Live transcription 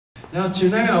Now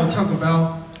tonight I'll talk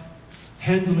about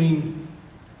handling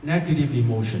negative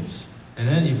emotions. And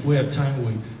then if we have time,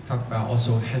 we talk about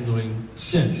also handling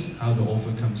sins, how to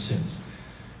overcome sins.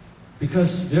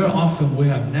 Because very often we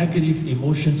have negative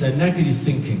emotions and negative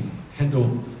thinking.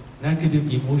 Handle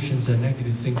negative emotions and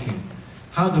negative thinking.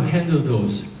 How to handle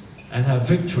those and have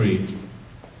victory.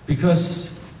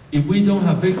 Because if we don't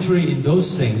have victory in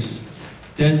those things,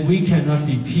 then we cannot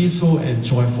be peaceful and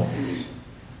joyful.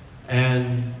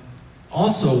 And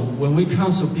also, when we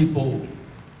counsel people,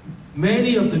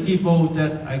 many of the people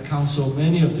that I counsel,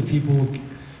 many of the people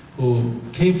who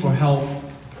came for help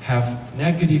have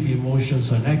negative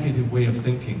emotions or negative way of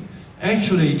thinking.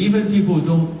 Actually, even people who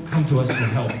don't come to us for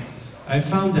help, I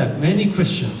found that many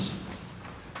Christians,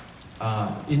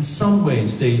 in some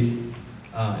ways, they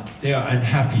are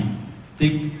unhappy.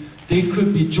 They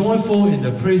could be joyful in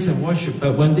the praise and worship,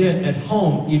 but when they're at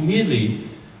home, immediately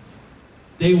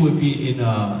they would be in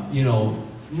a,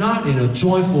 not in a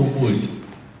joyful mood.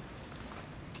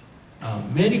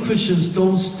 Many Christians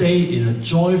don't stay in a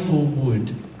joyful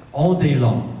mood all day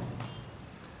long.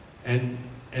 And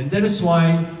that is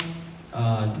why,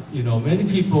 many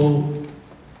people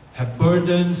have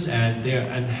burdens and they're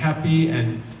unhappy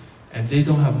and they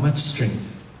don't have much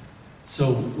strength.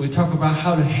 So we talk about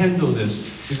how to handle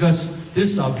this, because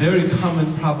these are very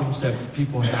common problems that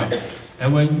people have.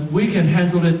 And when we can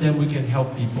handle it, then we can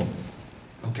help people.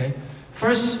 Okay?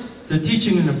 First, the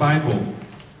teaching in the Bible.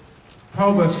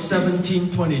 Proverbs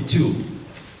 17:22.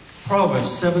 Proverbs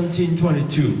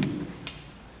 17:22.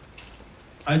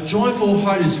 A joyful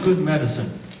heart is good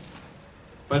medicine,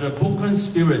 but a broken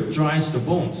spirit dries the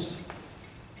bones.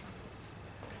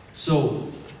 So,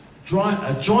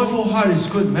 a joyful heart is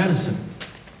good medicine.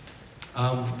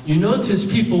 You notice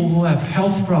people who have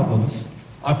health problems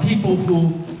are people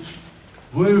who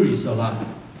worries a lot.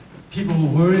 People who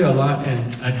worry a lot and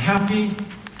unhappy,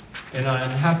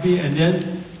 and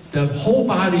then the whole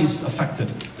body is affected.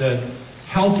 The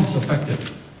health is affected.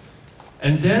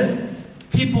 And then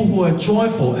people who are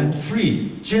joyful and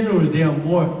free, generally they are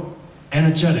more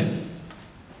energetic,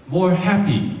 more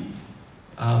happy,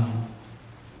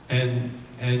 and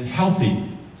healthy.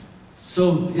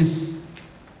 So it's,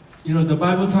 the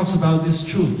Bible talks about this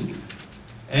truth.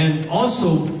 And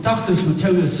also, doctors will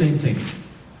tell you the same thing.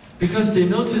 Because they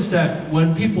notice that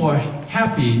when people are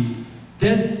happy,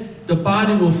 then the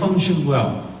body will function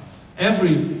well.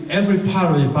 Every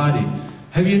part of your body.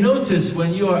 Have you noticed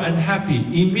when you are unhappy,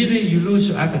 immediately you lose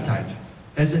your appetite?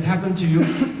 Has it happened to you?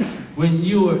 When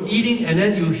you are eating and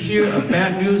then you hear a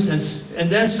bad news and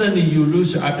then suddenly you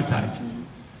lose your appetite.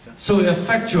 So it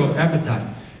affects your appetite.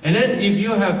 And then if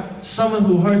you have someone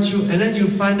who hurts you and then you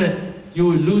find that you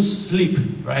will lose sleep,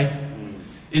 right?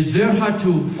 It's very hard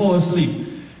to fall asleep.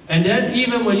 And then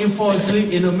even when you fall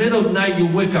asleep, in the middle of the night you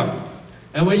wake up.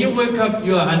 And when you wake up,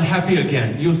 you are unhappy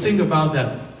again. You think about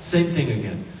that same thing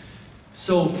again.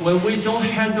 So when we don't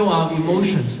handle our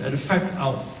emotions, it affects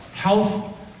our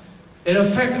health. It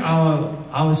affects our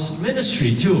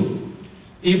ministry too.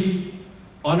 If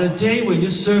on a day when you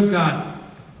serve God,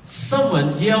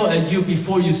 someone yell at you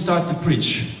before you start to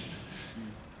preach,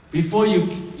 before you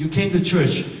came to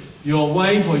church, your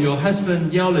wife or your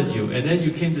husband yelled at you, and then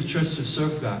you came to church to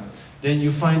serve God, then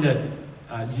you find that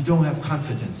you don't have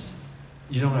confidence.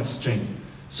 You don't have strength.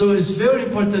 So it's very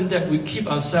important that we keep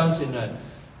ourselves in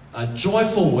a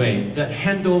joyful way that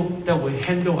we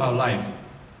handle our life.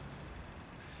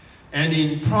 And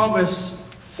in Proverbs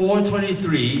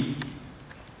 4:23,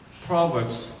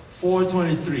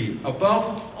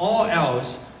 above all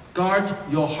else, guard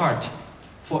your heart,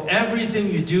 for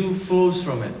everything you do flows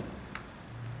from it.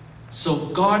 So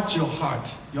guard your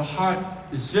heart. Your heart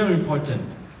is very important.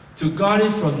 To guard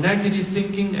it from negative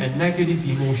thinking and negative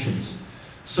emotions,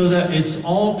 so that it's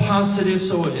all positive,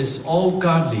 so it's all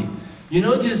godly. You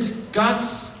notice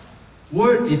God's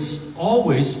word is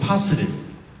always positive.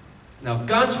 Now,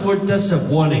 God's word does have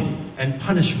warning and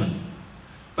punishment,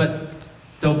 but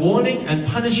the warning and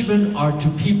punishment are to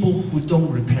people who don't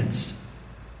repent.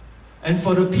 And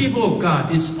for the people of God,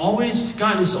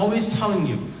 God is always telling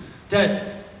you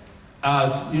that,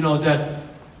 that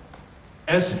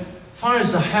as far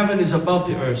as the heaven is above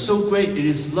the earth, so great it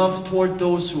is love toward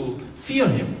those who fear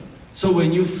Him. So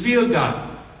when you fear God,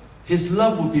 His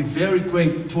love will be very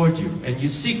great toward you. And you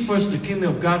seek first the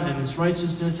kingdom of God and His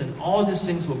righteousness, and all these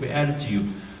things will be added to you.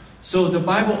 So the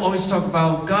Bible always talks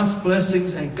about God's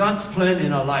blessings and God's plan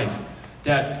in our life,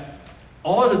 that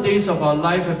all the days of our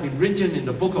life have been written in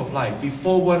the book of life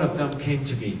before one of them came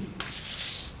to be.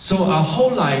 So our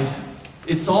whole life,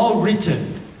 it's all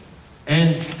written.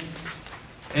 And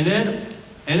then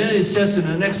it says in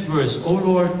the next verse, "O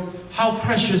Lord, how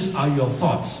precious are your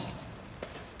thoughts.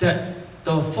 That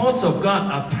the thoughts of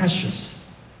God are precious.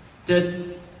 That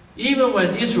even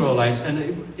when Israelites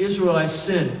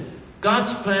sinned,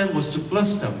 God's plan was to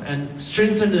bless them and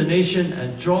strengthen the nation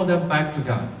and draw them back to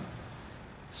God.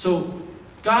 So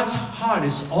God's heart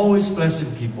is always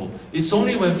blessing people. It's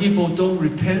only when people don't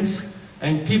repent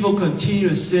and people continue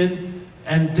to sin,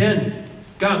 and then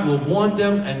God will warn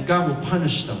them and God will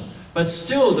punish them. But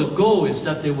still the goal is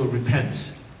that they will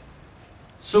repent.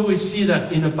 So we see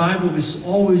that in the Bible it's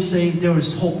always saying there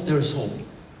is hope, there is hope.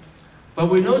 But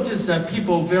we notice that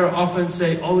people very often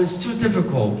say, oh, it's too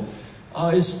difficult.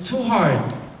 It's too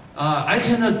hard. I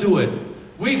cannot do it.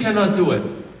 We cannot do it.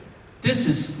 This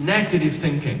is negative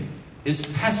thinking. It's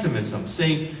pessimism,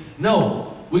 saying,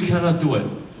 no, we cannot do it.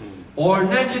 Or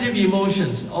negative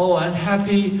emotions, oh,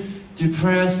 unhappy,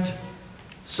 depressed.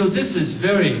 So this is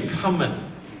very common,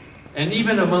 and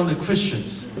even among the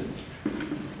Christians.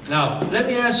 Now, let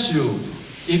me ask you,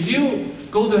 if you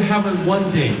go to heaven one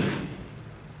day,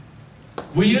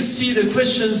 will you see the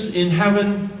Christians in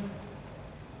heaven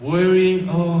worrying,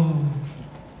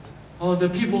 oh, the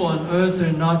people on earth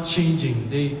are not changing.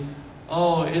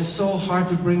 It's so hard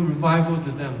to bring revival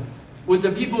to them. Would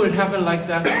the people in heaven like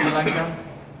that? Be like that?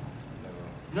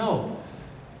 No.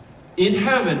 In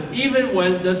heaven, even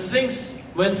when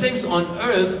things on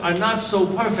earth are not so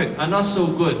perfect, are not so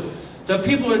good, the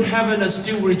people in heaven are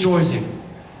still rejoicing.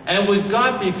 And would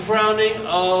God be frowning,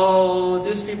 oh,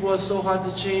 these people are so hard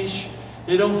to change,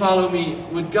 they don't follow me.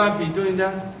 Would God be doing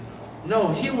that?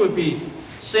 No, He would be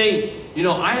saying,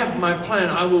 I have my plan,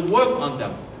 I will work on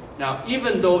them. Now,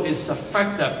 even though it's a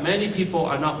fact that many people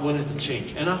are not willing to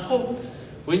change, and I hope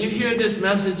when you hear these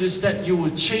messages that you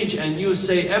will change and you will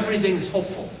say everything is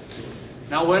hopeful.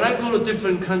 Now, when I go to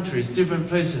different countries, different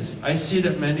places, I see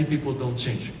that many people don't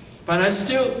change. But I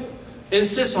still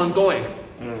insist on going.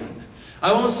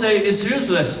 I won't say it's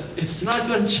useless, it's not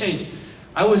going to change.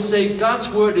 I would say God's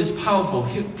word is powerful.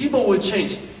 People will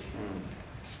change.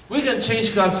 We can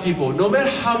change God's people. No matter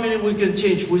how many we can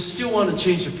change, we still want to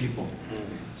change the people.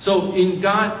 So in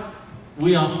God,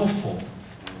 we are hopeful.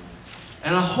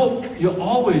 And I hope you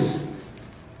always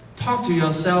talk to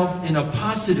yourself in a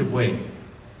positive way.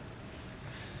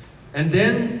 And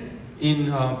then in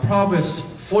Proverbs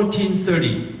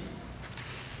 14:30,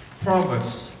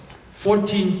 Proverbs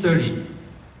 14:30,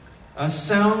 a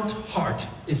sound heart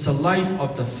is the life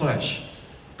of the flesh,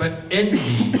 but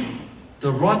envy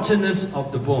the rottenness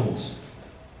of the bones.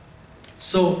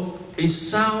 So a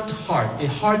sound heart, a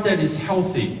heart that is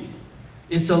healthy,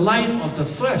 is the life of the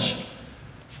flesh.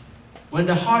 When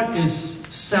the heart is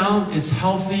sound, is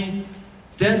healthy,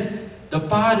 then the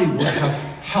body will have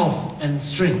health and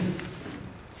strength.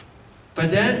 But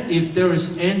then if there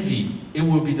is envy, it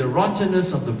will be the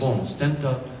rottenness of the bones. Then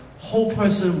the whole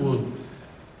person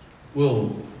will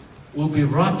be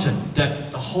rotten,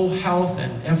 that the whole health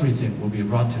and everything will be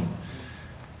rotten.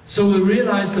 So we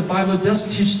realize the Bible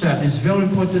does teach that it's very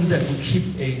important that we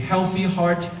keep a healthy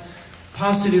heart,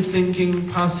 positive thinking,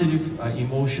 positive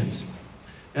emotions.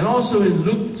 And also in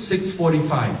Luke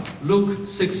 6:45, Luke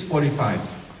 6:45,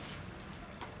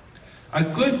 a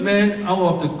good man out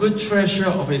of the good treasure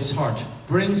of his heart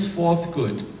brings forth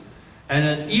good, and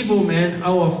an evil man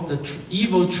out of the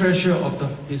evil treasure of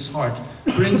his heart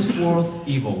brings forth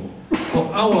evil.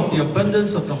 For out of the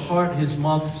abundance of the heart his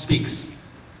mouth speaks.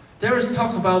 There is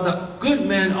talk about the good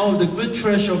man out of the good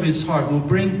treasure of his heart will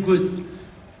bring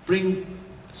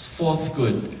forth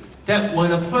good. That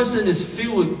when a person is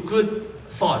filled with good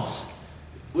thoughts,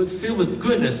 filled with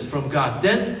goodness from God,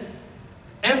 then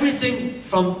everything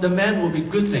from the man will be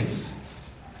good things.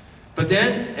 But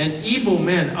then an evil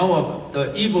man out of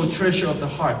the evil treasure of the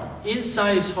heart,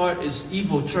 inside his heart is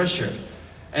evil treasure,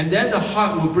 and then the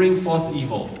heart will bring forth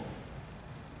evil.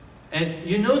 And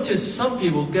you notice some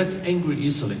people get angry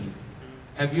easily.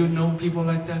 Have you known people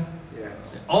like that?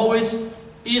 Yes. They're always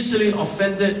easily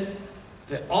offended.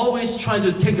 They always try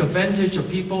to take advantage of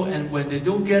people, and when they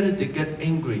don't get it, they get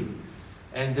angry.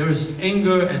 And there is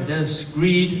anger, and there's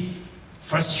greed,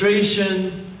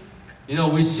 frustration.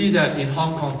 We see that in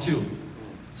Hong Kong too.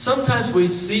 Sometimes we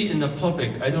see in the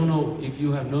public, I don't know if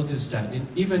you have noticed that,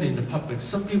 even in the public,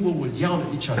 some people would yell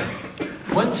at each other.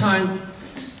 One time,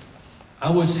 I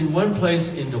was in one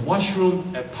place in the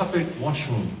washroom, a public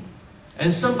washroom,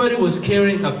 and somebody was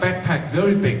carrying a backpack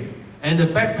very big, and the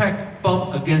backpack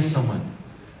bumped against someone.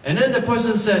 And then the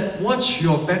person said, "Watch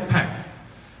your backpack."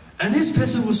 And this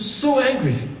person was so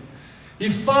angry. He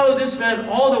followed this man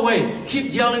all the way,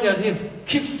 keep yelling at him,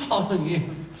 keep following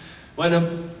him. When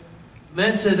the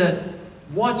man said that,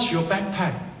 "Watch your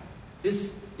backpack,"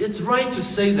 it's it's right to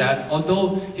say that,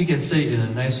 although he can say it in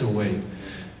a nicer way.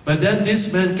 But then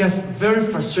this man got very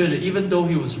frustrated. Even though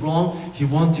he was wrong, he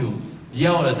wanted to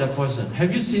yell at that person.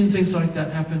 Have you seen things like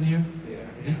that happen here?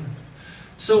 Yeah.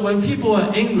 So when people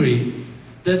are angry,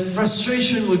 that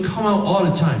frustration would come out all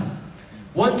the time.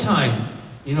 One time,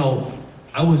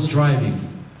 I was driving,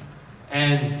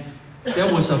 and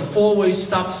there was a four-way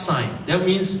stop sign. That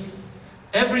means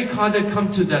every car that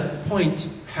comes to that point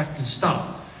have to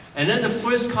stop. And then the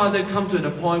first car that comes to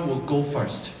the point will go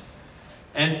first.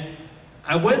 And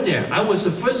I went there. I was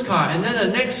the first car, and then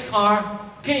the next car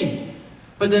came.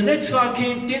 But the next car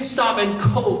came, didn't stop and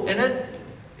go, and then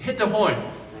hit the horn.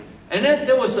 And then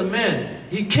there was a man.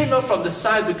 He came up from the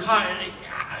side of the car, and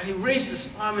he raised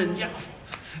his arm and yelled.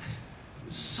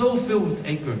 So filled with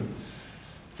anger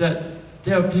that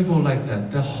there are people like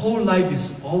that. Their whole life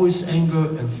is always anger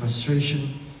and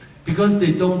frustration because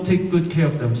they don't take good care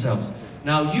of themselves.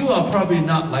 Now, you are probably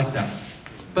not like that.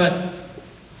 But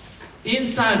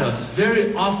inside us,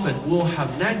 very often, we'll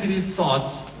have negative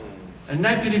thoughts and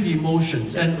negative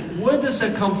emotions. And where does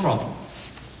that come from?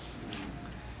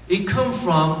 It comes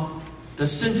from the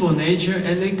sinful nature,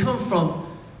 and it comes from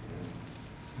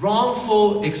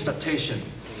wrongful expectation.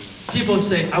 People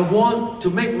say, I want to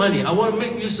make money. I want to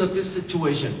make use of this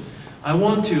situation. I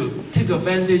want to take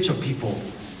advantage of people.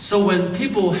 So when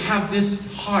people have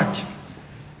this heart,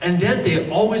 and then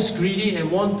they're always greedy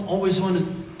and always want to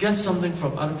get something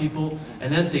from other people,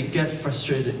 and then they get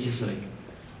frustrated easily.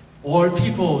 Or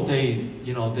people, they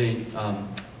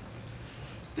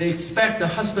expect the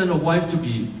husband or wife to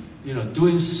be,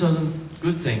 doing certain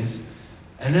good things,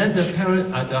 and then the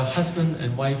husband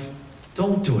and wife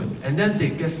don't do it, and then they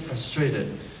get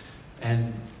frustrated,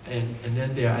 and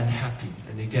then they are unhappy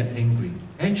and they get angry.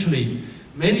 Actually,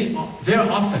 very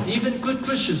often, even good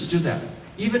Christians do that.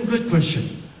 Even good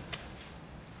Christians.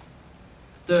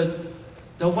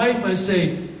 The wife might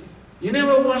say, "You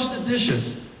never wash the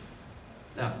dishes."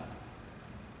 Now,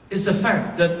 it's a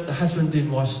fact that the husband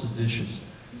didn't wash the dishes,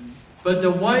 but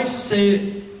the wife said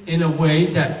it in a way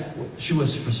that she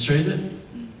was frustrated,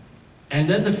 and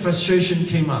then the frustration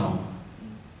came out.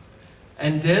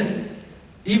 And then,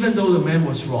 even though the man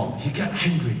was wrong, he got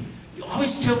angry. You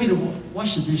always tell me to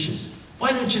wash the dishes.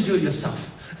 Why don't you do it yourself?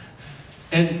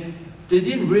 And they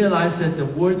didn't realize that the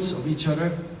words of each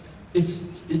other,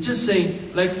 it's just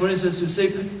saying, like for instance, you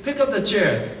say, pick up the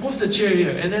chair, move the chair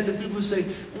here. And then the people say,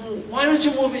 why don't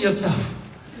you move it yourself?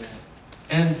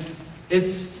 And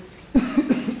it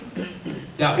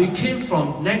came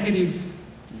from negative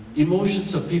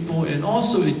emotions of people, and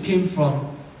also it came from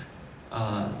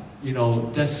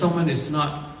that someone is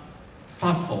not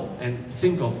thoughtful and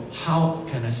think of how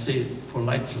can I say it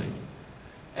politely.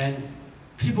 And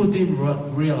people didn't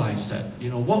realize that,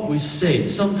 what we say,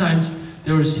 sometimes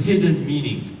there is hidden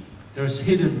meaning, there is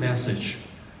hidden message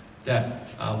that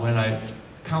when I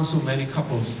counsel many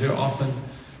couples, very often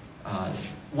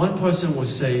one person will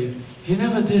say, he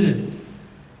never did it,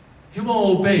 he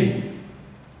won't obey,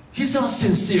 he's not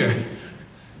sincere.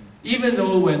 Even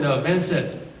though when the man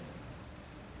said,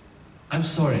 I'm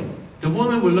sorry, the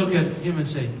woman will look at him and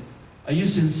say, are you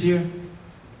sincere?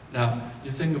 Now,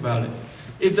 you think about it.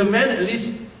 If the man at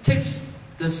least takes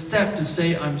the step to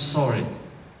say, I'm sorry,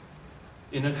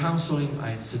 in a counseling,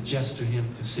 I suggest to him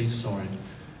to say sorry.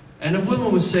 And the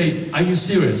woman will say, are you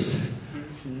serious?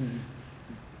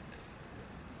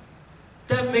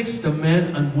 That makes the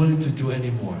man unwilling to do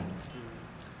any more.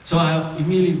 So I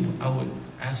would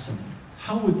ask them,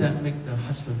 how would that make the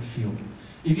husband feel?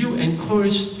 If you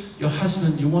encourage your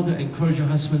husband, you want to encourage your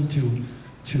husband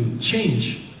to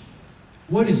change,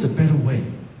 what is a better way?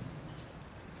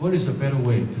 What is a better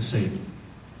way to say it?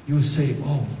 You will say,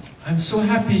 oh, I'm so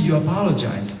happy you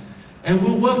apologize, and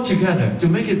we'll work together to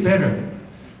make it better.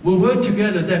 We'll work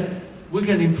together that we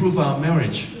can improve our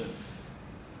marriage.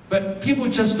 But people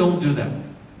just don't do that.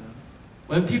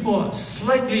 When people are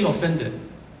slightly offended,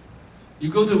 you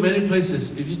go to many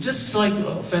places, if you just slightly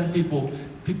offend people,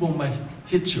 people might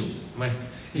hit you, might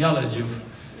yell at you.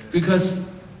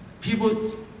 Because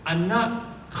people are not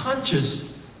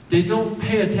conscious, they don't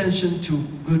pay attention to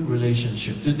good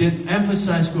relationship. They didn't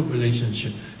emphasize good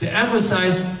relationship. They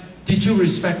emphasize, did you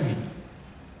respect me?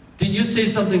 Did you say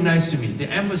something nice to me? They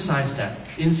emphasize that.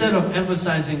 Instead of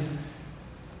emphasizing,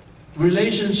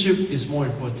 relationship is more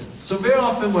important. So very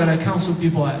often when I counsel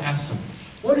people, I ask them,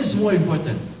 what is more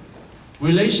important?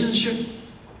 Relationship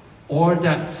or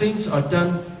that things are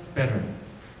done better?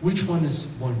 Which one is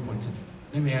more important?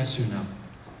 Let me ask you now.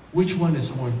 Which one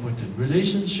is more important?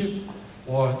 Relationship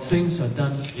or things are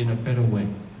done in a better way?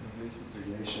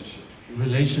 Relationship.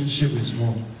 Relationship is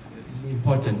more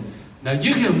important. Now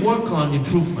you can work on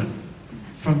improvement.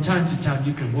 From time to time,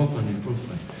 you can work on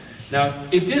improvement. Now,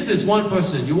 if this is one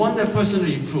person, you want that person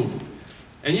to improve.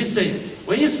 And you say,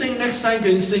 when you sing next time,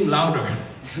 can you sing louder?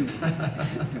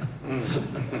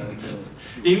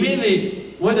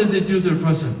 Immediately, what does it do to the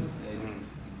person?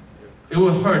 It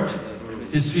will hurt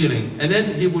his feeling. And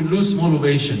then he would lose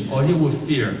motivation, or he would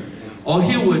fear, or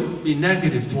he would be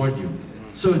negative toward you.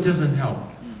 So it doesn't help.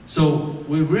 So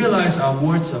we realize our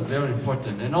words are very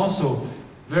important. And also,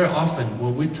 very often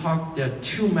when we talk, there are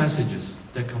two messages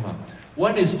that come up.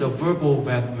 One is the verbal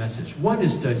message. One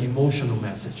is the emotional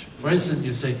message. For instance,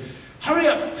 you say, hurry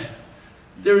up.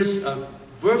 There is a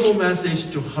verbal message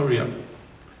to hurry up.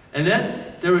 And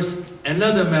then there is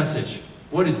another message.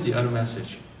 What is the other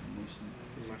message?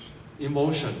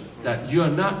 Emotion. That you are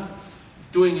not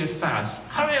doing it fast.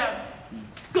 Hurry up.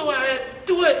 Go ahead.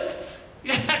 Do it.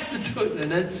 You have to do it.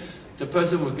 And then the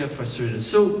person will get frustrated.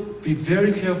 So be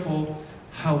very careful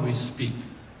how we speak.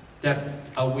 That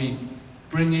are we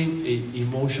bringing an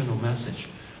emotional message.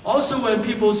 Also, when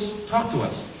people talk to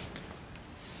us,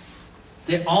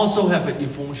 they also have an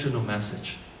emotional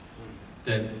message.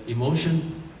 That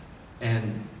emotion,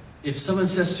 and if someone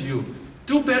says to you,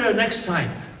 do better next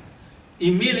time,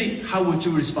 immediately, how would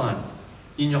you respond?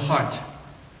 In your heart.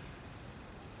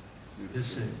 You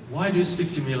say, why do you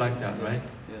speak to me like that, right?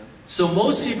 Yeah. So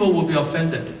most people will be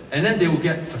offended, and then they will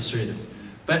get frustrated.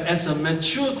 But as a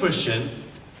mature Christian,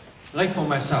 like for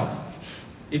myself,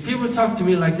 if people talk to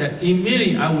me like that,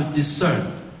 immediately I would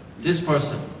discern this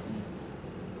person.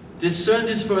 Discern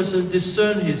this person,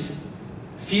 discern his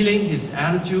feeling, his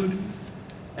attitude.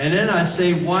 And then I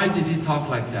say, why did he talk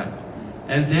like that?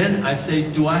 And then I say,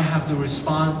 do I have to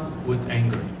respond with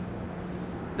anger?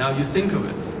 Now you think of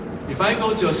it. If I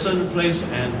go to a certain place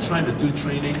and try to do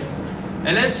training,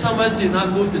 and then someone did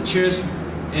not move the chairs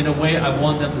in a way I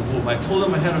want them to move. I told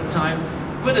them ahead of time,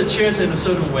 put the chairs in a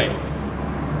certain way.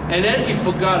 And then he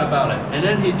forgot about it, and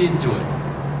then he didn't do it.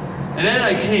 And then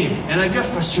I came, and I got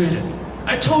frustrated.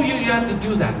 I told you you had to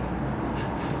do that.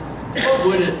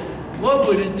 What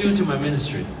would it do to my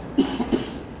ministry?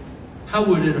 How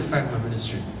would it affect my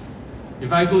ministry?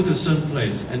 If I go to a certain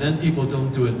place, and then people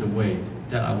don't do it the way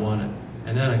that I want it,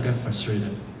 and then I get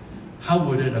frustrated, how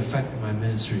would it affect my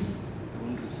ministry? They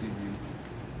won't receive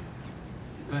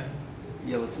you. Right.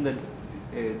 Yeah, but so that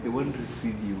they won't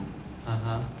receive you.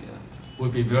 Uh-huh. Yeah.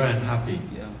 Would be very unhappy,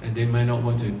 Yeah. and they might not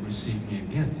want to receive me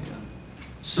again. Yeah.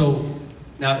 So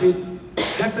now it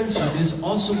happens with this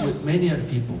also with many other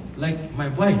people. Like my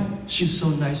wife, she's so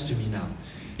nice to me now.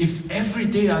 If every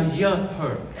day I yell at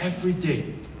her, every day,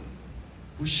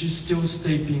 would she still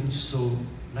stay being so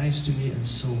nice to me and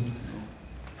so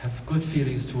have good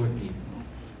feelings toward me?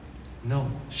 No,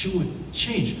 she would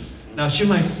change. Now she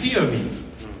might fear me.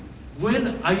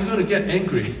 When are you going to get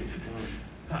angry?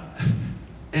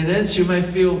 And then she might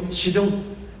feel she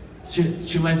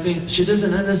might think she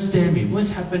doesn't understand me.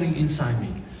 What's happening inside me?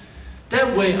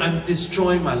 That way I'm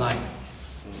destroying my life.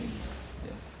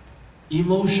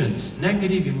 Emotions,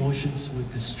 negative emotions will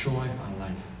destroy our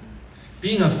life.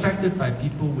 Being affected by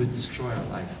people will destroy our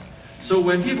life. So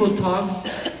when people talk,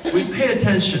 we pay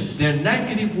attention. Their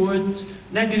negative words,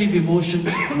 negative emotions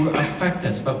will affect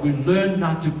us, but we learn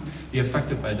not to be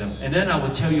affected by them. And then I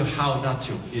will tell you how not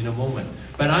to in a moment.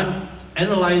 But I'm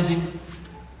analyzing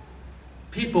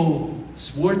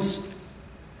people's words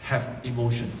have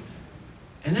emotions.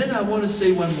 And then I want to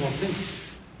say one more thing.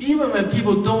 Even when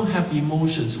people don't have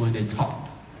emotions when they talk,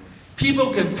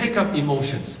 people can pick up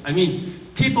emotions. I mean,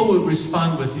 people will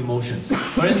respond with emotions.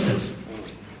 For instance,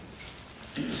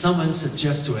 someone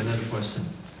suggests to another person.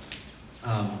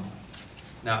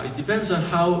 Now, it depends on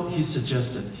how he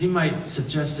suggested. He might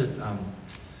suggest it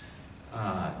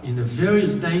in a very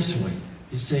nice way.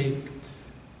 He say,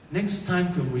 next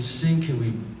time can we sing, can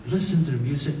we listen to the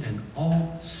music and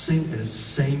all sing at the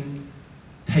same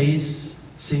pace,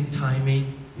 same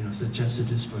timing, suggested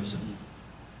this person.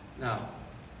 Now,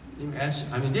 let me ask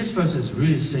you, this person is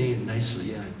really saying it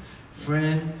nicely.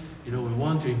 Friend, we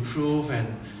want to improve, and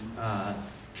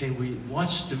can we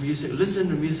watch the music, listen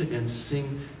to the music and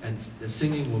sing, and the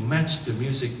singing will match the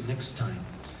music next time?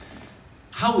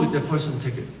 How would the person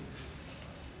take it?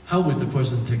 How would the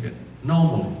person take it?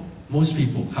 Normally, most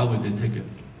people, how would they take it?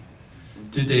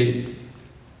 Do they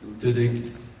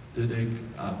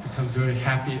become very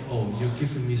happy? Oh, you're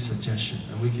giving me suggestion,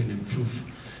 and we can improve.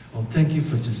 Oh, thank you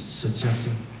for just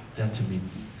suggesting that to me.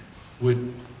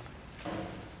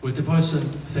 Would the person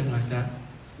think like that?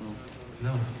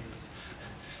 No.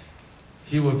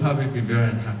 He would probably be very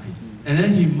unhappy. And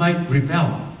then he might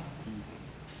rebel.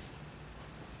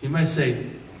 He might say,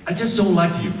 I just don't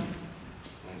like you.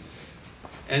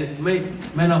 and may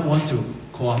not want to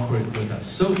cooperate with us.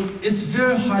 So it's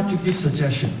very hard to give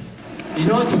suggestion. In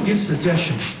order to give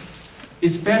suggestion,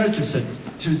 it's better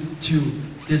to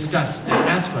discuss and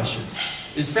ask questions.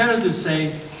 It's better to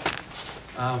say,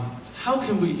 how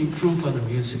can we improve on the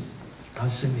music, our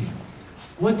singing?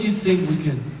 What do you think we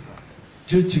can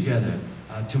do together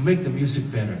to make the music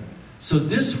better? So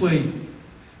this way,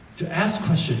 to ask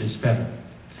questions is better.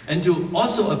 And to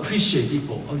also appreciate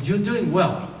people. Oh, you're doing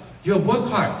well. You work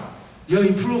hard. You're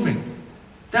improving.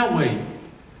 That way,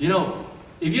 you know,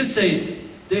 if you say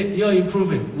you're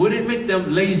improving, would it make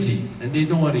them lazy and they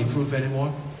don't want to improve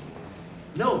anymore?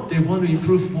 No, they want to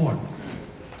improve more.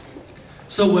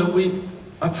 So when we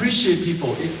appreciate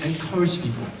people, it encourages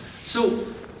people. So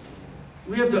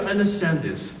we have to understand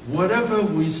this. Whatever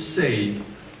we say,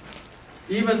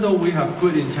 even though we have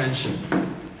good intention,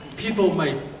 people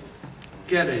might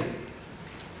get a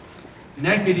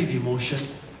negative emotion,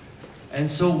 and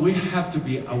so we have to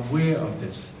be aware of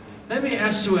this. Let me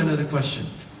ask you another question.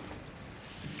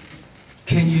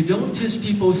 Can you notice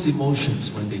people's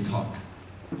emotions when they talk?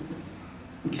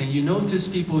 Can you notice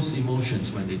people's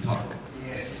emotions when they talk?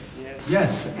 Yes.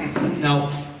 Yes. Now,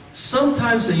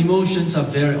 sometimes the emotions are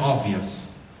very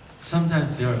obvious. Sometimes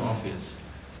very obvious.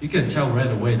 You can tell right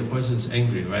away the person's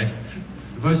angry, right?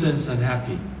 The person is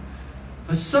unhappy.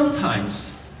 But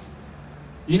sometimes,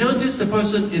 you notice the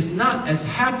person is not as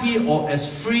happy or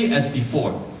as free as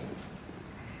before.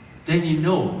 Then you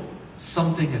know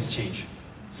something has changed.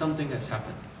 Something has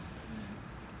happened.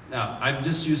 Now, I'm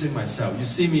just using myself. You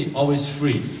see me always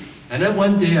free. And then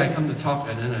one day I come to talk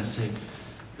and then I say,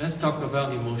 let's talk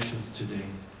about emotions today.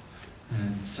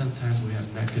 And sometimes we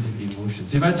have negative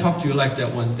emotions. If I talk to you like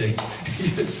that one day,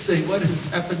 you'd say, what has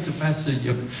happened to Pastor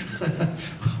Yip?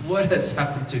 What has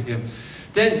happened to him?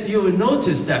 Then you will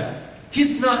notice that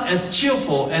he's not as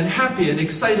cheerful and happy and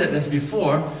excited as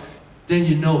before. Then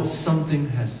you know something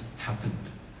has happened.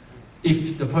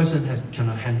 If the person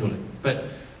cannot handle it. But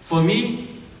for me,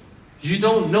 you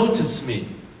don't notice me,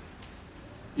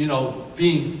 you know,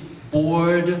 being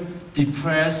bored,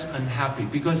 depressed, unhappy,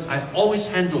 because I always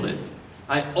handle it.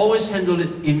 I always handle it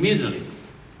immediately.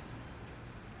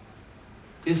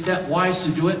 Is that wise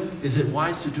to do it? Is it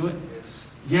wise to do it? Yes.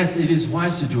 Yes, it is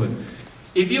wise to do it.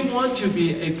 If you want to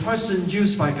be a person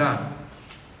used by God,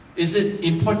 is it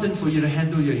important for you to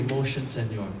handle your emotions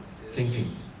and your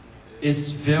thinking? It's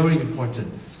very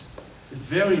important.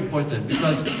 Very important,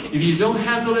 because if you don't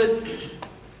handle it,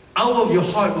 out of your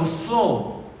heart will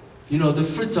flow, you know, the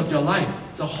fruits of your life.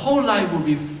 The whole life will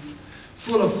be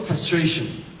full of frustration.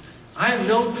 I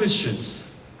know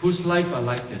Christians whose life are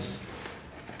like this.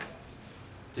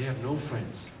 They have no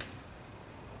friends.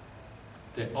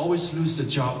 They always lose the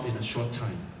job in a short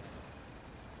time.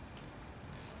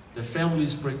 The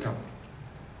families break up.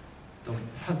 The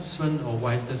husband or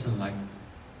wife doesn't like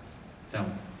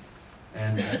them.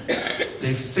 And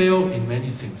they fail in many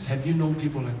things. Have you known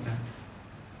people like that?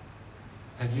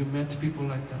 Have you met people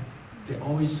like that? They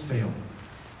always fail.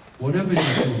 Whatever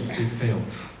they do, they fail.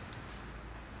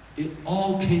 It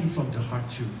all came from the heart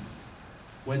too.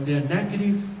 When they're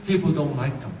negative, people don't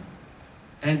like them.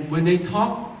 And when they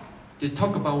talk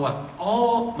about what?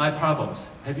 All my problems.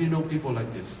 Have you known people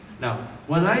like this? Now,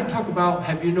 when I talk about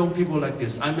have you known people like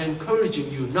this, I'm encouraging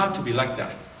you not to be like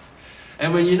that.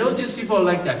 And when you notice people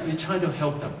like that, you try to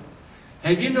help them.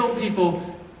 Have you known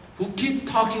people who keep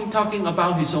talking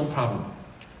about his own problem?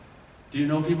 Do you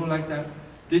know people like that?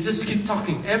 They just keep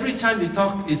talking. Every time they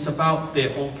talk, it's about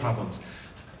their own problems.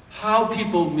 How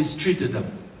people mistreated them.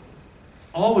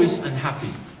 Always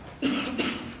unhappy.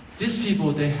 These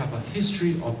people, they have a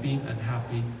history of being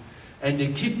unhappy, and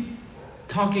they keep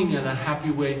talking in a happy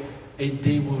way, and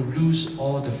they will lose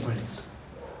all the friends.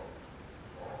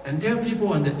 And there are people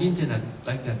on the internet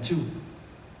like that too.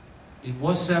 In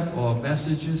WhatsApp or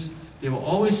messages, they will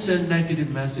always send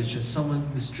negative messages.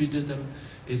 Someone mistreated them.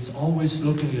 It's always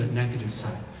looking at a negative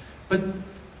side. But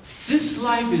this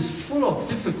life is full of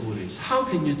difficulties. How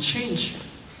can you change?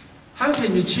 How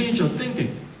can you change your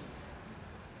thinking?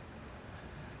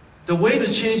 The way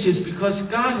to change is because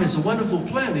God has a wonderful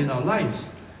plan in our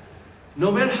lives.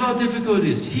 No matter how difficult it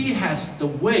is, He has the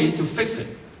way to fix it.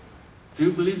 Do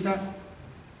you believe that?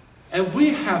 And we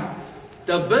have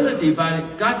the ability by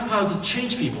God's power to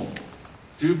change people.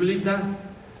 Do you believe that?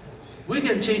 We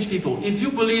can change people. If you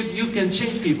believe you can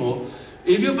change people,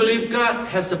 if you believe God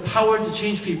has the power to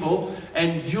change people,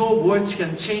 and your words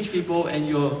can change people, and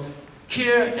your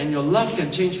care and your love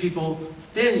can change people,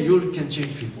 then you can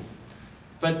change people.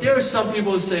 But there are some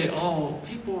people who say, oh,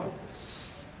 people are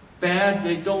bad,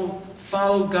 they don't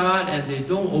follow God, and they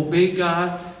don't obey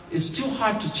God. It's too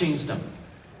hard to change them.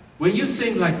 When you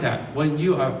think like that, when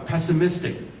you are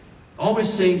pessimistic,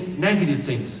 always saying negative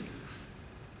things,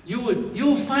 you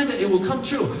will find that it will come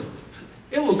true.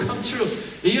 It will come true.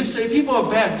 If you say people are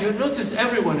bad, you'll notice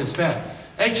everyone is bad.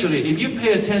 Actually, if you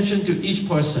pay attention to each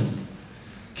person,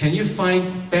 can you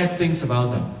find bad things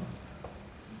about them?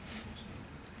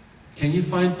 Can you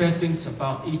find bad things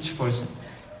about each person?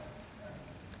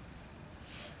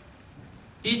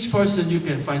 Each person you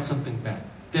can find something bad.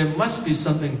 There must be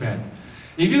something bad.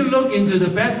 If you look into the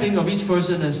bad thing of each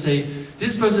person and say,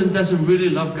 this person doesn't really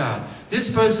love God, this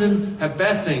person has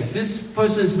bad things, this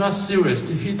person is not serious,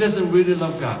 he doesn't really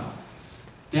love God,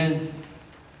 then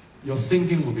your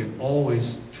thinking will be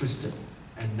always twisted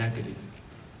and negative.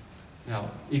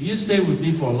 Now, if you stay with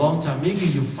me for a long time, maybe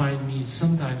you find me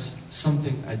sometimes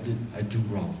something I do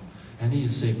wrong. And then you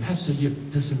say, Pastor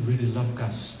Yip doesn't really love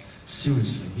God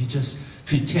seriously. He just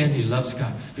pretend he loves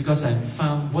God because I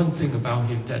found one thing about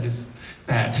him that is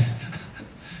bad.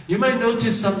 You might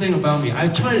notice something about me. I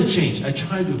try to change. I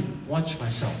try to watch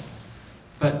myself.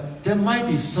 But there might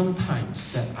be some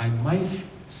times that I might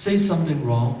say something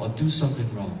wrong or do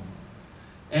something wrong.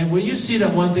 And when you see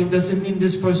that one thing, does it mean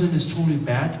this person is totally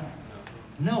bad?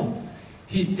 No.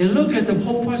 And look at the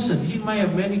whole person. He might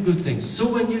have many good things.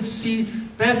 So when you see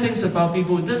bad things about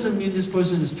people, it doesn't mean this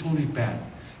person is totally bad.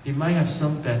 He might have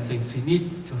some bad things. He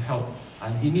needs to help.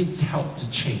 And he needs help to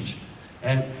change.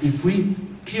 And if we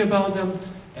care about them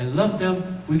and love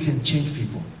them, we can change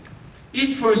people.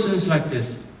 Each person is like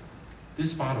this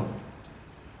bottle.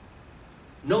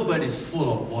 Nobody's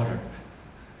full of water.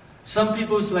 Some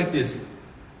people is like this,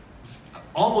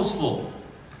 almost full.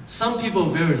 Some people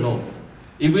very low.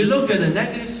 If we look at the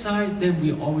negative side, then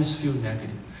we always feel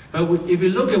negative. But if we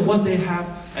look at what they have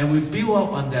and we build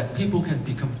up on that, people can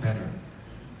become better.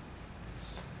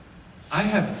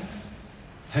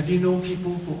 Have you known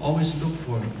people who always look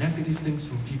for negative things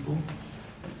from people?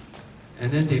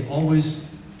 And then they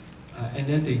always, and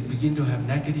then they begin to have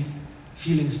negative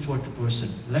feelings toward the person,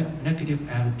 like negative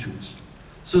attitudes.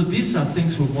 So these are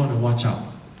things we want to watch out.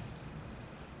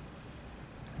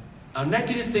 Our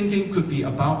negative thinking could be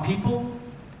about people.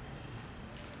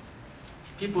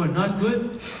 People are not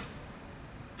good.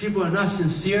 People are not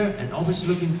sincere and always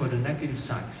looking for the negative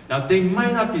side. Now, they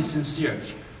might not be sincere,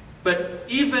 but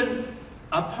even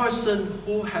a person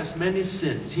who has many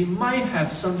sins, he might have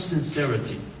some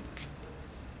sincerity.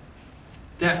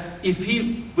 That if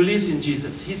he believes in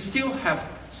Jesus, he still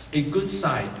has a good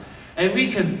side, and we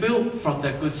can build from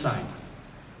that good side.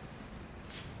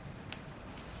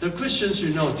 The Christians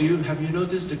you know, have you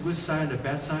noticed the good side and the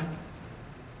bad side?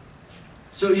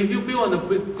 So if you build on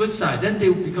the good side, then they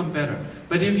will become better.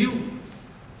 But if you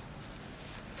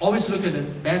always look at the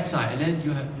bad side and then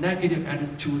you have negative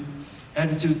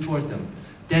attitude toward them,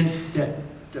 then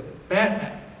the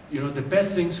bad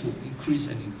things will increase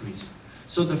and increase.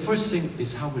 So the first thing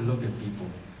is how we look at people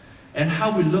and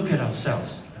how we look at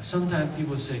ourselves. Sometimes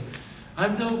people say,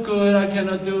 I'm no good, I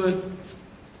cannot do it.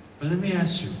 But let me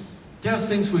ask you, there are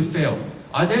things we fail.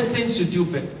 Are there things you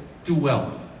do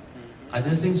well? Are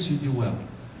there things you do well?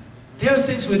 There are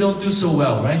things we don't do so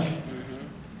well, right?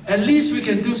 At least we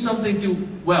can do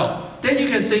something well. Then you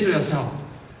can say to yourself,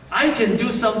 I can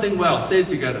do something well. Say it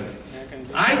together.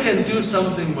 I can do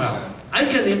something well. I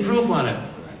can improve on it.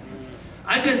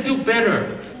 I can do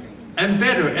better and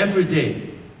better every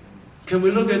day. Can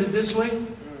we look at it this way?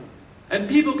 And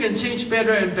people can change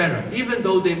better and better. Even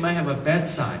though they might have a bad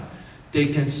side, they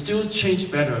can still change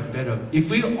better and better.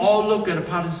 If we all look at the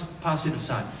positive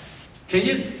side, can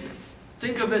you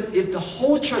think of it? If the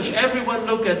whole church, everyone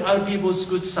look at other people's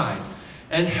good side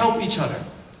and help each other,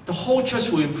 the whole church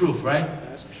will improve, right?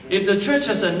 If the church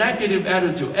has a negative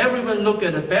attitude, everyone look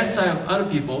at the bad side of other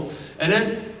people, and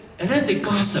then they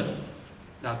gossip.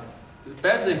 Now, the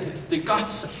bad thing is they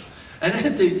gossip. And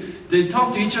then they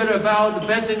talk to each other about the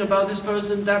bad thing about this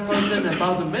person, that person,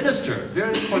 about the minister.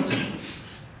 Very important.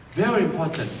 Very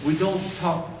important. We don't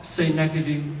say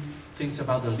negative things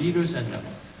about the leaders and the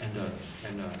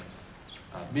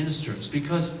ministers,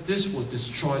 because this will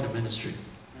destroy the ministry.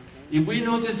 If we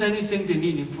notice anything they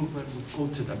need improvement, we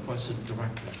go to that person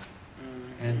directly.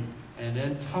 And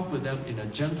then talk with them in a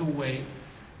gentle way,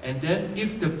 and then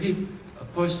give a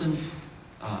person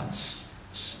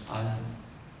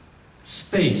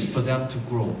space for them to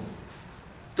grow.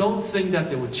 Don't think that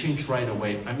they will change right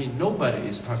away. I mean, nobody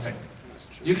is perfect.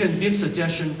 You can give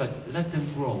suggestion, but let them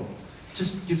grow.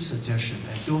 Just give suggestion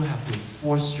and don't have to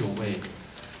force your way.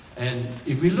 And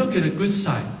if we look at the good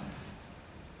side,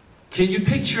 can you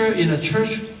picture in a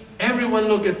church, everyone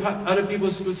look at other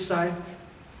people's good side?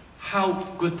 How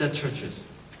good that church is,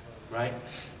 right?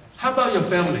 How about your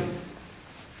family?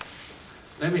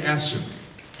 let me ask you.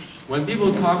 When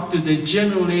people talk, do they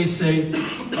generally say,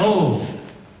 oh,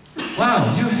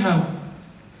 wow, you have,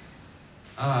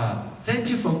 thank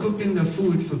you for cooking the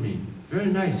food for me. Very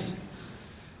nice.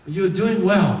 You're doing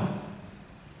well.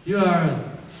 You are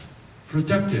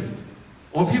productive.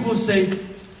 Or people say,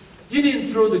 you didn't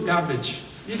throw the garbage.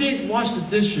 You didn't wash the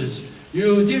dishes.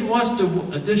 You didn't wash the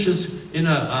dishes in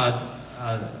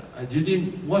you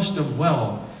didn't wash them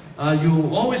well.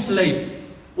 You're always late.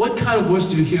 What kind of words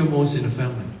do you hear most in the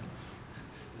family?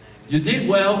 You did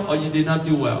well or you did not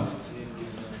do well?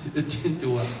 You didn't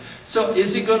do well. So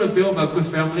is it going to build a good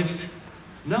family?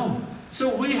 No.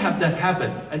 So we have that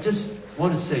habit. I just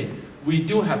want to say, we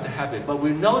do have the habit, but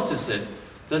we notice it.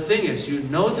 The thing is, you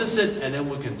notice it and then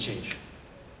we can change.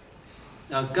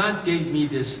 Now God gave me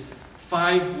this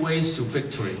 5 ways to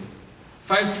victory.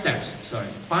 5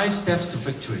 steps to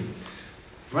victory.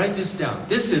 Write this down.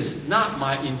 This is not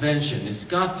my invention, it's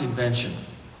God's invention.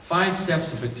 5 steps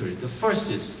to victory. The first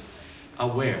is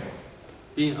aware.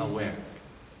 Being aware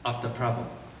of the problem.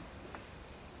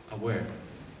 Aware.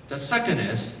 The second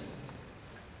is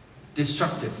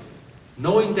destructive.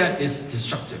 Knowing that it's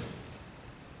destructive.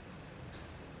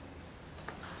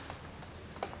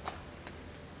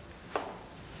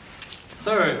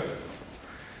 Third,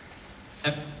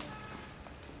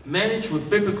 manage with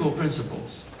biblical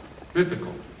principles.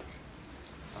 Biblical.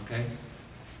 Okay?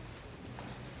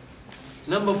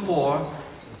 Number 4,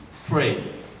 pray.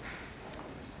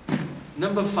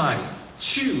 Number 5,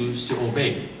 choose to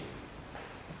obey.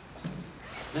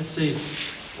 Let's say it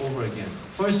over again.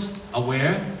 First,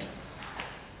 aware.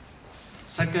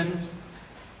 Second,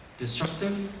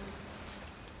 destructive.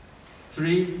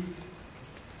 3,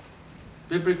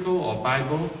 biblical or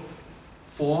Bible.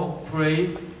 4, pray.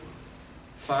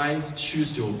 5,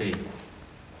 choose to obey.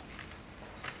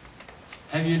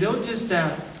 Have you noticed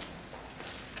that,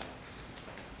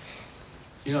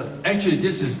 actually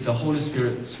this is the Holy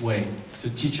Spirit's way to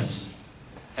teach us.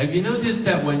 Have you noticed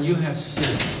that when you have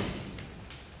sinned,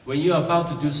 when you're about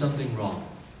to do something wrong,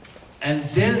 and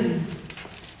then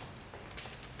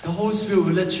the Holy Spirit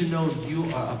will let you know you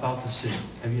are about to sin.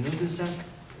 Have you noticed that?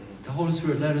 The Holy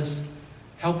Spirit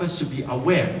help us to be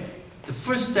aware. The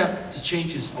first step to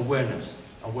change is awareness.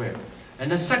 Aware.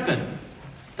 And the second,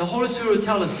 the Holy Spirit will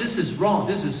tell us this is wrong,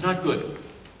 this is not good.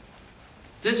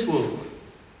 This will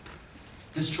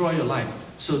destroy your life.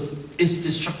 So it's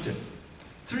destructive.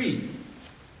 3,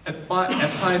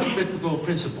 apply biblical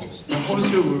principles. The Holy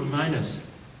Spirit will remind us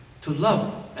to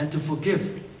love and to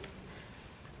forgive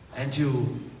and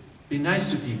to be nice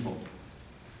to people.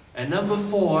 And number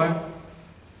 4,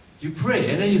 you pray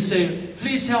and then you say,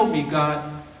 please help me,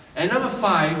 God. And number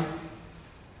 5,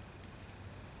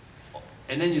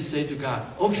 and then you say to God,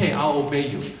 okay, I'll obey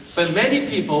you. But many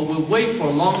people will wait for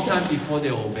a long time before they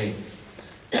obey.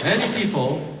 Many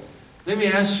people, let me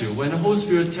ask you, when the Holy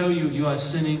Spirit tells you you are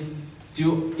sinning, do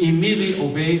you immediately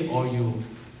obey, or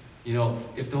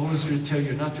if the Holy Spirit tells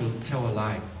you not to tell a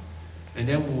lie, and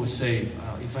then we will say,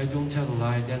 if I don't tell a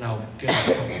lie, then I'll get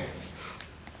in trouble.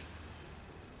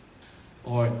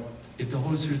 Or if the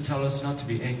Holy Spirit tells us not to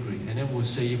be angry, and then we'll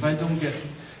say, if I don't get,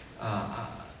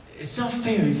 it's not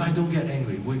fair if I don't get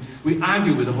angry. We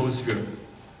argue with the Holy Spirit.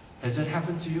 Has that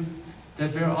happened to you?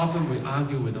 That very often we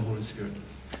argue with the Holy Spirit.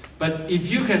 But if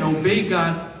you can obey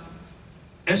God,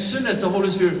 as soon as the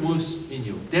Holy Spirit moves in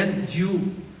you, then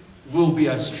you will be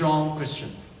a strong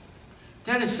Christian.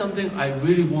 That is something I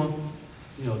really want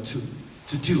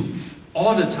to do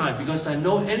all the time, because I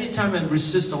know anytime I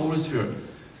resist the Holy Spirit,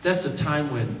 that's the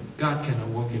time when God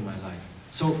can work in my life.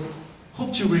 So,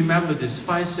 hope you remember this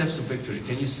 5 steps to victory.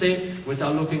 Can you say it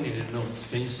without looking at your notes?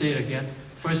 Can you say it again?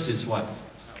 First is what?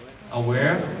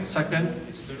 Aware. Second,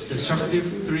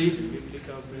 destructive. 3,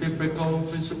 biblical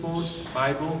principles,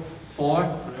 Bible.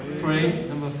 4, pray.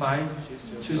 Number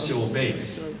 5, choose to obey.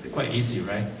 It's quite easy,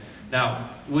 right? Now,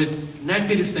 with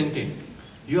negative thinking,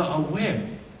 you are aware,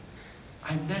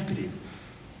 I'm negative.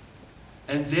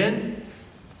 And then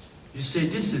you say,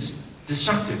 this is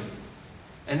destructive.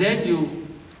 And then you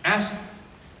ask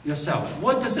yourself,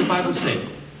 what does the Bible say?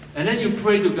 And then you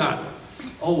pray to God.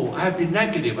 Oh, I've been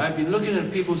negative. I've been looking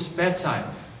at people's bad side.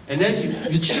 And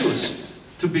then you choose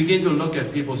to begin to look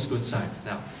at people's good side.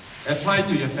 Now, apply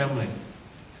to your family.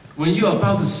 When you're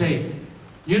about to say,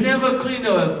 you never clean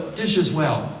the dishes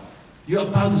well, you're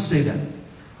about to say that.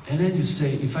 And then you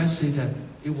say, if I say that,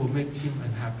 it will make him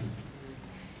unhappy.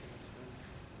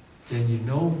 Then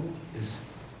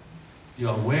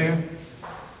you're aware,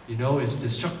 it's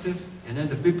destructive, and then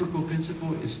the biblical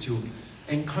principle is to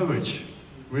encourage,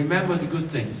 remember the good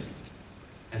things.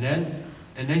 And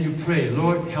then you pray,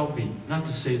 Lord, help me not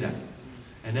to say that.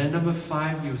 And then number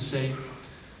 5, you say,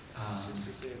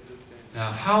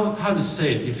 now how to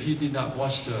say it if he did not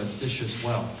wash the dishes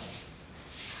well?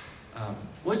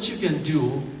 What you can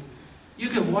do, you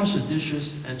can wash the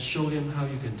dishes and show him how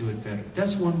you can do it better.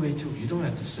 That's one way too. You don't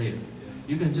have to say it.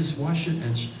 You can just wash it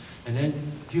and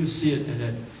then he'll see it and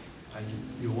then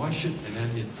you wash it and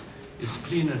then it's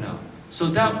cleaner now. So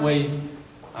that way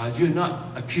you're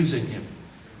not accusing him.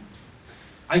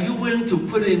 Are you willing to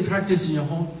put it in practice in your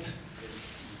home?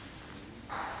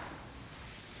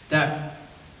 That,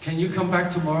 can you come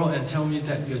back tomorrow and tell me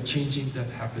that you're changing that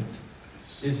habit?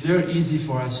 It's very easy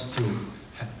for us to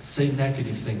say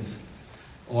negative things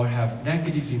or have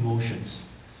negative emotions.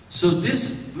 So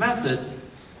this method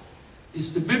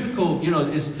is the biblical,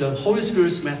 it's the Holy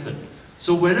Spirit's method.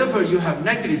 So whenever you have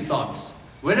negative thoughts,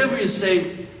 whenever you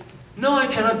say, no, I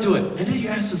cannot do it, and then you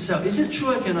ask yourself, is it true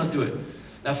I cannot do it?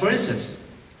 Now for instance,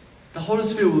 the Holy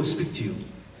Spirit will speak to you.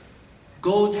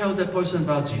 Go tell that person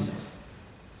about Jesus.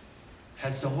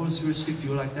 Has the Holy Spirit speak to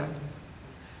you like that?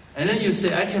 And then you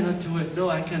say, I cannot do it. No,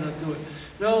 I cannot do it.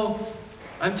 No,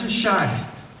 I'm too shy.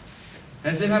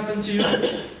 Has it happened to you?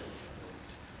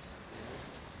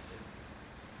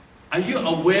 Are you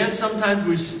aware sometimes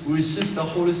we resist the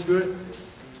Holy Spirit?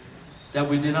 That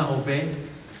we did not obey?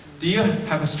 Do you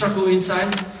have a struggle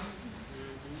inside?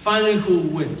 Finally, who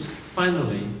wins?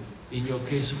 Finally, in your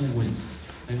case, who wins?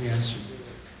 Let me ask you.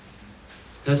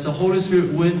 Does the Holy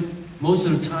Spirit win most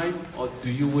of the time, or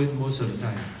do you win most of the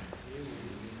time?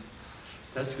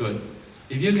 That's good.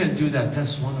 If you can do that,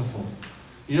 that's wonderful.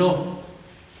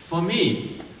 For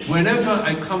me, whenever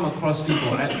I come across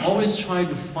people, I always try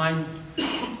to find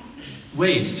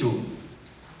ways to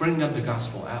bring them the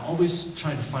gospel. I always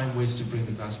try to find ways to bring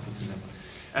the gospel to them.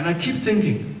 And I keep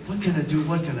thinking, what can I do?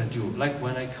 What can I do? Like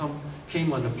when I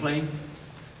came on the plane,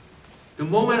 the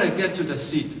moment I get to the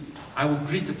seat, I will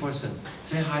greet the person,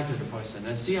 say hi to the person,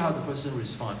 and see how the person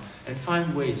responds, and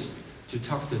find ways to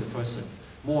talk to the person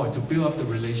more, to build up the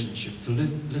relationship, to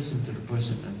listen to the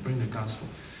person and bring the gospel.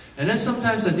 And then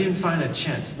sometimes I didn't find a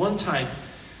chance. One time,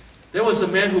 there was a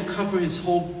man who covered his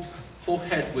whole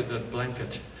head with a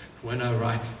blanket when I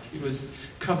arrived. He was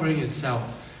covering himself.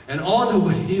 And all the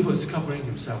way he was covering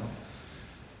himself.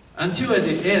 Until at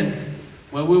the end,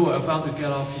 when we were about to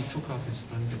get off, he took off his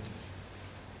blanket.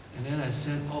 And then I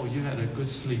said, oh, you had a good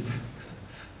sleep.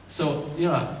 So,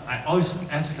 I always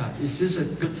ask God, is this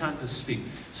a good time to speak?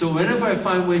 So whenever I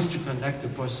find ways to connect the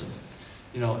person,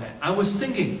 I was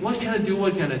thinking, what can I do?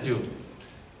 What can I do?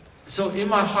 So in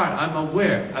my heart, I'm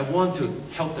aware I want to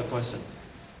help the person.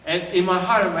 And in my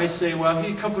heart, I might say, well,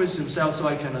 he covers himself, so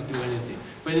I cannot do anything.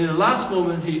 But in the last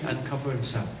moment, he uncovered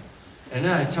himself. And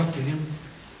then I talked to him.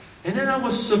 And then I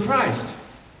was surprised.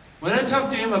 When I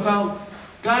talked to him about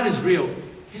God is real,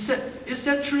 he said, is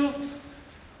that true?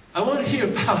 I want to hear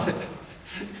about it.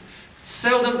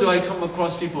 Seldom do I come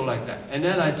across people like that. And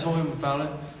then I told him about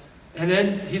it. And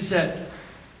then he said,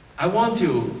 I want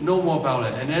to know more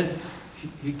about it. And then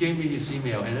he gave me his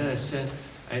email. And then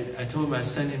I told him I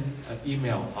sent him an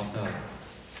email of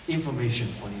the information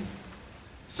for him.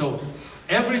 So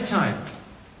every time,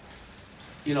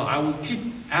 I will keep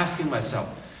asking myself.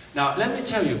 Now, let me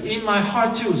tell you, in my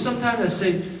heart too, sometimes I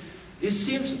say, it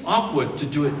seems awkward to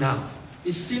do it now.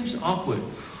 It seems awkward.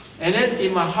 And then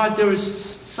in my heart, there is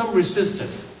some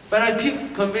resistance. But I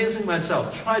keep convincing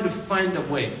myself, try to find a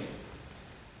way.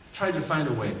 Try to find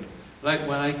a way. Like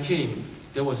when I came,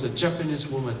 there was a Japanese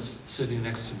woman sitting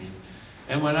next to me.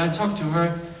 And when I talked to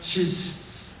her, she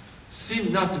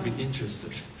seemed not to be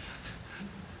interested.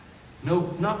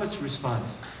 No, not much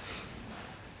response.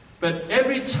 But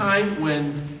every time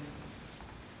when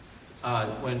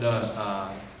the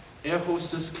air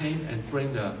hostess came and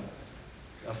bring the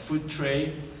food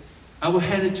tray, I would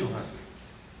hand it to her.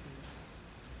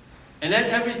 And then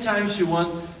every time she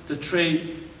wants the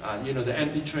tray, the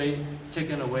empty tray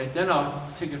taken away, then I'll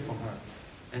take it from her.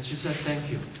 And she said,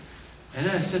 thank you. And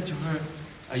then I said to her,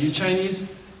 are you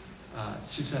Chinese?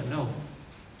 She said, no,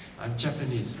 I'm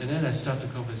Japanese. And then I start the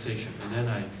conversation. And then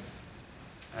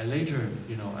I later,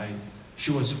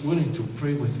 she was willing to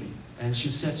pray with me. And she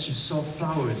said she saw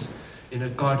flowers in a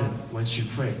garden when she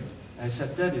prayed. I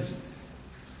said, that is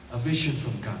a vision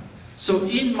from God. So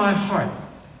in my heart,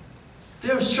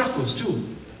 there are struggles too.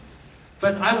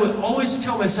 But I would always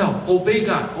tell myself, obey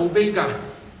God, obey God,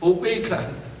 obey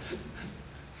God.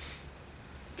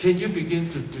 Can you begin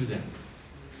to do that?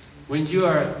 When you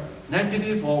are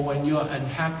negative or when you are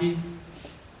unhappy,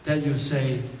 that you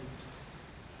say,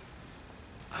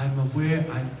 I'm aware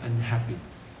I'm unhappy.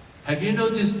 Have you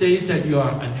noticed days that you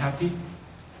are unhappy?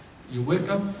 You wake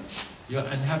up, you're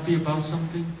unhappy about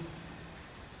something.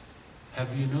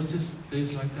 Have you noticed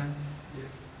days like that?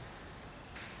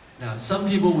 Now, some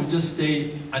people will just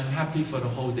stay unhappy for the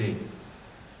whole day.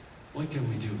 What can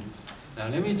we do? Now,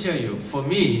 let me tell you, for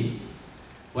me,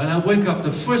 when I wake up,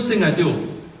 the first thing I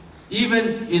do,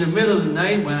 even in the middle of the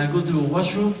night when I go to the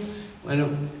washroom,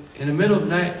 in the middle of the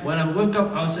night, when I wake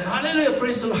up, I'll say, hallelujah,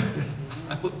 praise the Lord.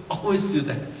 I would always do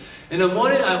that. In the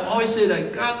morning, I always say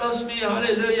that God loves me,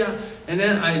 hallelujah. And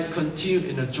then I continue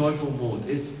in a joyful mode.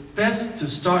 It's best to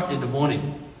start in the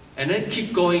morning and then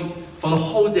keep going for the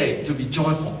whole day to be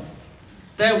joyful.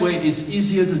 That way, it's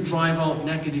easier to drive out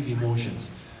negative emotions.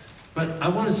 But I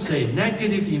want to say,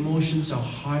 negative emotions are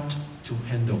hard to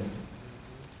handle.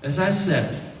 As I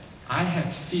said, I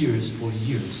had fears for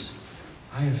years.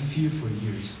 I have fear for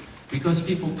years because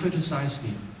people criticized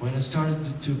me when I started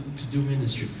to do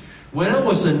ministry. When I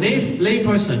was a lay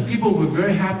person, people were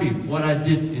very happy what I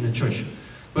did in the church.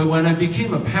 But when I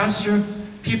became a pastor,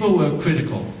 people were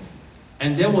critical.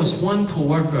 And there was one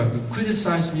co-worker who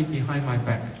criticized me behind my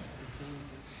back.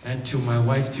 And to my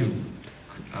wife too.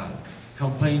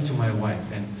 Complained to my wife.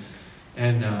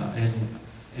 And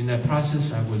in that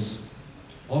process, I was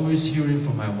always hearing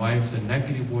from my wife the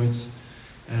negative words.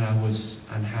 And I was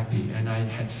unhappy. And I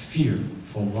had fear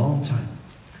for a long time.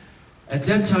 At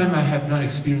that time, I have not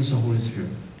experienced the Holy Spirit.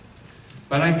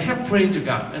 But I kept praying to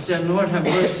God. I said, Lord, have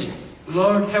mercy.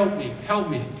 Lord, help me, help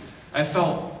me. I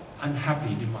felt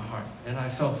unhappy in my heart, and I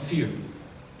felt fear.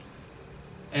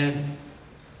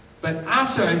 But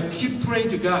after I keep praying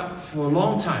to God for a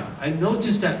long time, I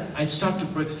noticed that I start to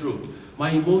break through. My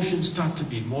emotions start to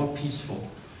be more peaceful.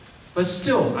 But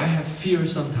still, I have fear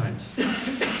sometimes.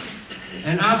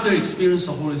 And after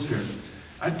experiencing the Holy Spirit,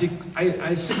 I did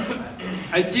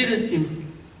it in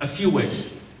a few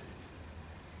ways.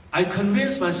 I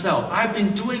convinced myself, I've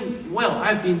been doing well,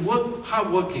 I've been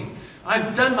hardworking,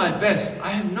 I've done my best, I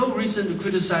have no reason to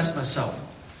criticize myself.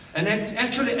 And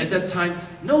actually at that time,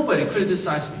 nobody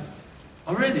criticized me.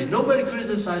 Already, nobody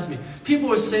criticized me. People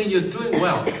were saying you're doing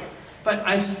well, but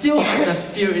I still had that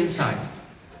fear inside.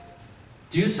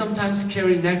 Do you sometimes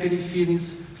carry negative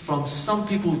feelings from some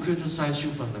people who criticize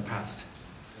you from the past?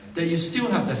 That you still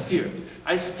have the fear.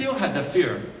 I still had the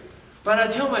fear. But I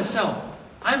tell myself,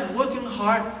 I'm working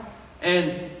hard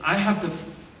and I have the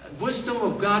wisdom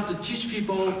of God to teach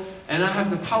people and I have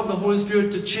the power of the Holy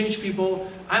Spirit to change people.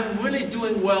 I'm really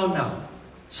doing well now.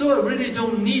 So I really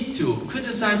don't need to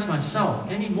criticize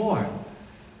myself anymore.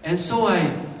 And so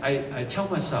I tell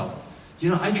myself, you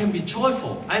know, I can be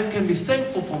joyful. I can be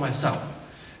thankful for myself.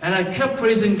 And I kept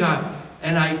praising God.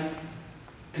 And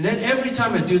then every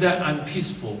time I do that, I'm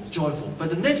peaceful, joyful. But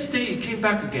the next day, it came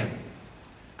back again.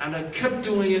 And I kept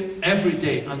doing it every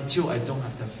day until I don't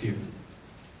have that fear.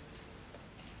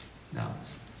 Now,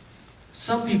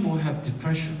 some people have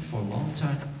depression for a long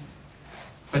time,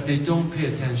 but they don't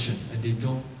pay attention and they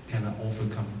cannot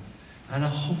overcome it. And I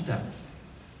hope that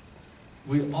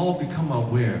we all become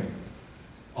aware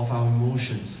of our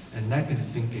emotions and negative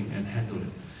thinking and handle it.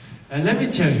 And let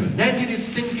me tell you, negative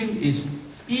thinking is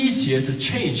easier to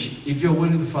change if you're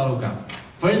willing to follow God.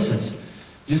 For instance,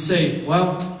 you say,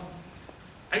 well,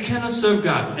 I cannot serve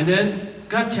God. And then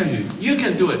God tells you, you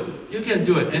can do it. You can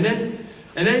do it. And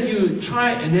then you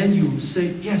try and then you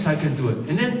say, yes, I can do it.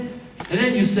 And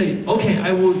then you say, okay,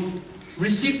 I will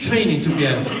receive training to be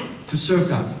able to serve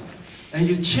God. And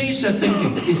you change that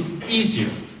thinking. It's easier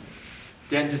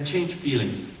than to change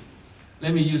feelings.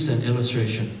 Let me use an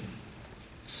illustration.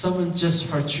 Someone just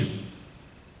hurt you.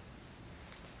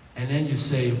 And then you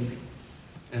say,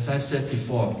 as I said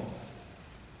before,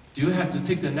 do you have to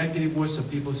take the negative words of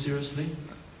people seriously?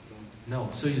 No.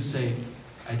 So you say,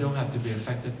 I don't have to be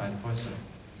affected by the person.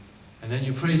 And then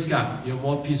you praise God, you're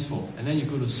more peaceful. And then you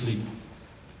go to sleep.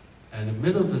 And in the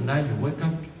middle of the night, you wake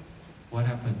up, what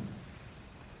happened?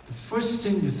 The first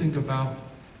thing you think about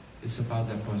is about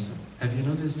that person. Have you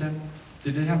noticed that?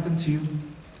 Did it happen to you?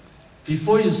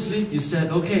 Before you sleep, you said,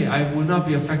 okay, I will not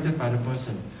be affected by the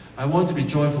person. I want to be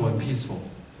joyful and peaceful.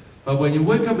 But when you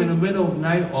wake up in the middle of the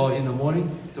night or in the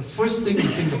morning, the first thing you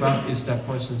think about is that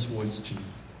person's words to you.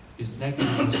 It's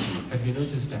negative words to you. Have you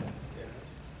noticed that?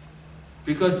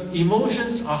 Because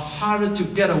emotions are harder to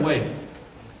get away.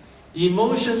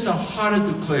 Emotions are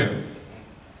harder to clear.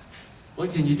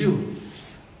 What can you do?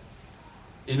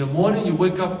 In the morning you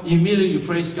wake up, immediately you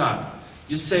praise God.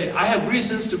 You say, I have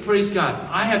reasons to praise God.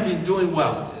 I have been doing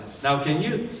well. Now can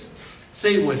you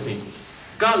say it with me?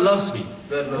 God loves me.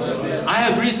 I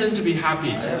have reason to be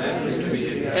happy.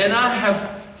 And I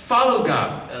have followed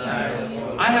God.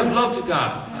 I have loved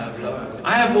God.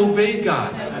 I have obeyed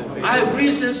God. I have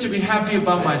reasons to be happy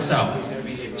about myself.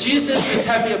 Jesus is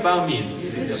happy about me.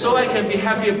 so I can be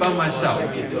happy about myself.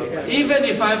 Even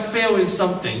if I fail in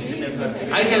something,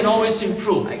 I can always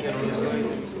improve.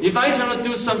 If I cannot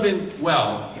do something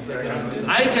well,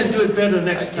 I can do it better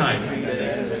next time.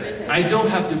 I don't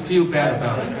have to feel bad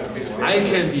about it. I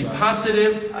can be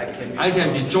positive, I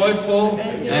can be joyful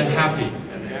and happy.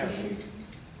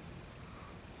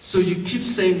 So you keep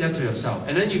saying that to yourself,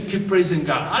 and then you keep praising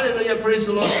God. Hallelujah, praise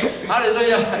the Lord.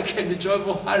 Hallelujah, I can be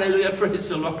joyful. Hallelujah, praise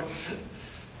the Lord.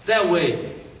 That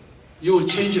way, you will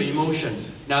change your emotion.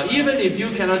 Now, even if you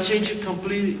cannot change it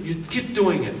completely, you keep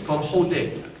doing it for the whole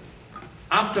day.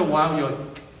 After a while, your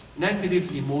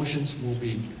negative emotions will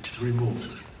be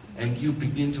removed, and you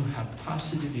begin to have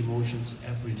positive emotions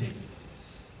every day.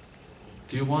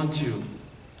 Do you want to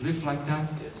live like that?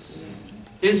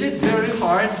 Is it very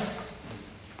hard?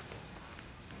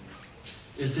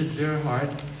 Is it very hard?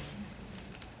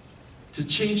 To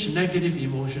change negative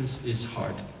emotions is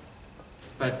hard.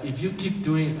 But if you keep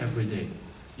doing it every day,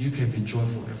 you can be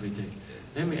joyful every day.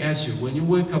 Let me ask you, when you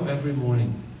wake up every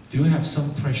morning, do you have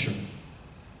some pressure?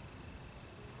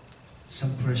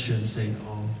 Some pressure and say,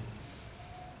 oh,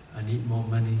 I need more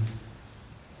money.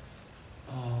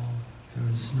 Oh,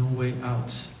 there is no way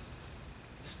out.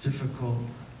 It's difficult.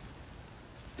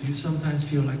 Do you sometimes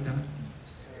feel like that?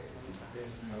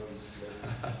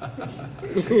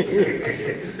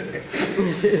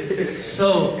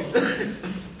 So,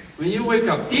 when you wake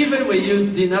up, even when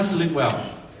you did not sleep well,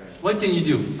 what can you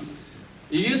do?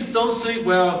 You just don't sleep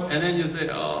well, and then you say,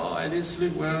 oh, I didn't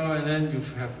sleep well, and then you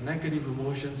have negative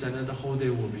emotions, and then the whole day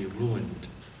will be ruined.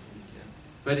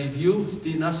 But if you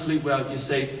did not sleep well, you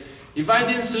say, if I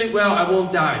didn't sleep well, I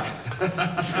won't die.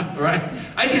 Right?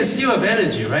 I can still have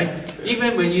energy, right?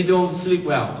 Even when you don't sleep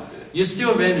well, you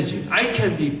still have energy. I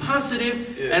can be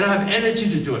positive, and I have energy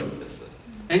to do it.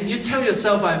 And you tell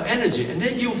yourself I have energy, and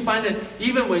then you find that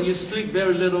even when you sleep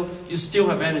very little, you still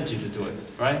have energy to do it,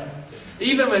 right?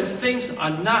 Even when things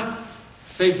are not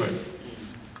favorable.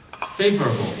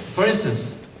 For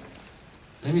instance,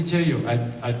 let me tell you,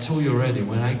 I told you already,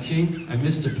 when I came, I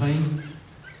missed the plane,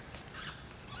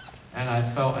 and I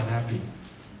felt unhappy.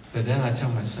 But then I tell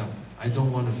myself, I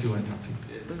don't want to feel unhappy.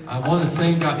 I want to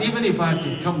thank God, even if I have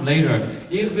to come later,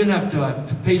 even if I have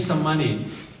to pay some money,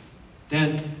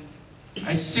 then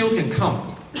I still can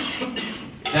come.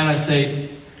 Then I say,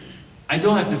 I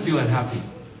don't have to feel unhappy.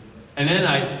 And then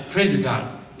I pray to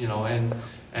God, you know, and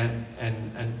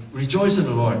rejoice in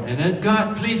the Lord. And then,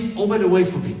 God, please open the way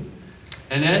for me.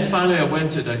 And then finally I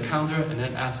went to the counter and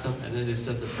then asked them, and then they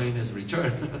said the plane has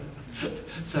returned.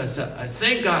 So I said, I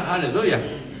thank God,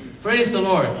 hallelujah. Praise the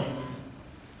Lord.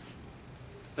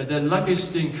 But the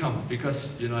luggage didn't come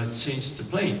because, you know, I changed the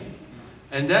plane.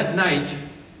 And that night,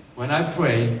 when I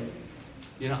prayed,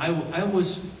 you know,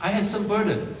 I had some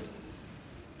burden.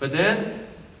 But then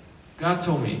God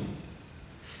told me,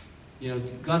 you know,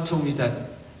 God told me that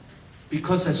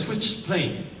because I switched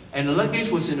plane, and the luggage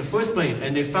was in the first plane,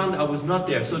 and they found I was not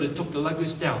there, so they took the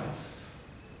luggage down.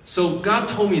 So God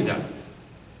told me that.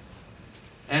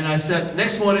 And I said,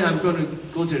 next morning I'm going to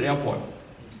go to the airport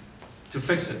to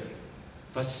fix it.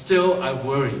 But still I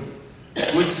worry.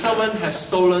 Would someone have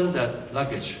stolen that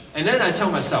luggage? And then I tell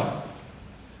myself,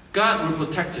 God will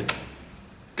protect it.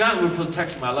 God will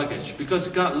protect my luggage. Because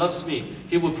God loves me,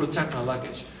 He will protect my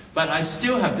luggage. But I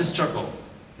still have this struggle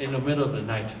in the middle of the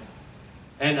night.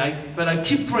 But I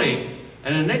keep praying,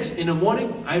 and in the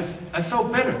morning, I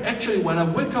felt better. Actually, when I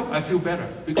wake up, I feel better,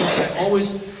 because I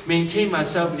always maintain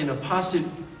myself in a positive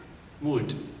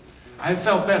mood. I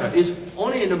felt better. It's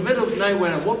only in the middle of the night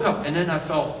when I woke up, and then I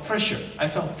felt pressure.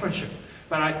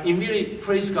 But I immediately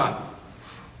praise God.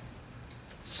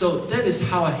 So that is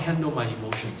how I handle my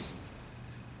emotions.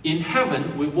 In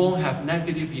heaven, we won't have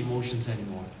negative emotions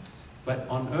anymore. But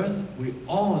on earth, we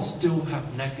all still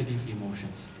have negative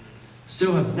emotions.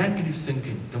 Still have negative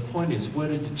thinking. The point is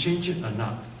whether you change it or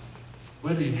not.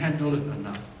 Whether you handle it or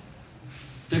not.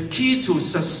 The key to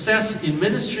success in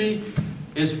ministry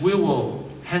is we will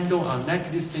handle our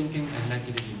negative thinking and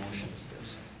negative emotions.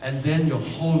 And then your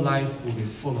whole life will be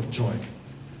full of joy.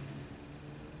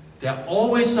 There are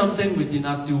always something we did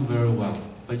not do very well.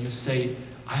 But you say,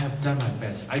 I have done my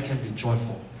best. I can be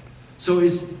joyful. So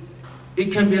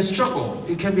it can be a struggle.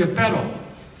 It can be a battle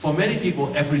for many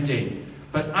people every day.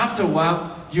 But after a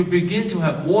while, you begin to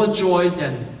have more joy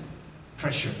than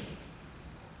pressure.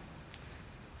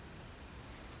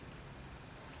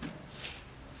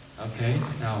 Okay,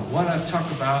 now what I've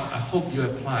talked about, I hope you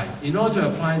apply. In order to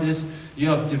apply this, you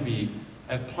have to be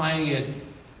applying it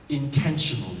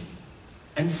intentionally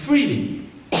and freely.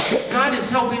 God is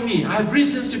helping me. I have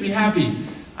reasons to be happy.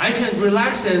 I can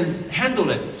relax and handle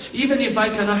it. Even if I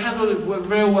cannot handle it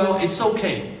very well, it's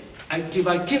okay. If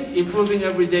I keep improving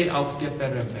every day, I'll get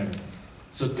better and better.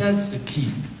 So that's the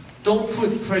key. Don't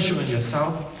put pressure on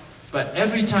yourself, but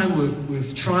every time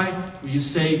we've tried, you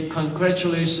say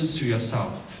congratulations to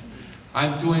yourself.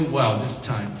 I'm doing well this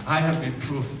time. I have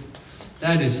improved.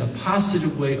 That is a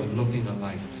positive way of looking at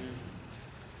life.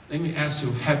 Let me ask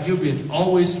you, have you been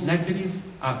always negative,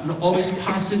 always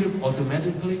positive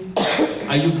automatically?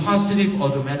 Are you positive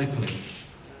automatically?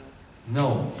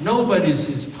 No, nobody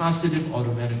is positive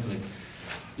automatically.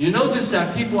 You notice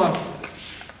that people are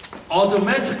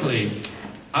automatically,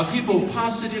 are people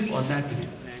positive or negative?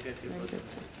 Negative.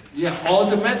 Yeah,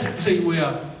 automatically we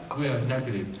are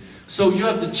negative. So you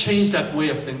have to change that way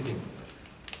of thinking.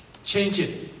 Change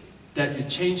it. That you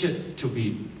change it to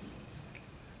be,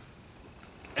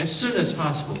 as soon as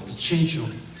possible, to change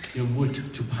your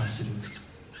mood to positive.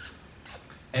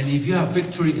 And if you have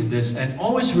victory in this, and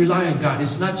always rely on God,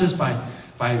 it's not just by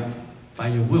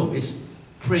your will, it's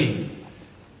praying.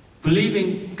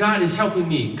 Believing God is helping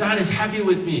me, God is happy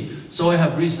with me, so I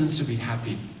have reasons to be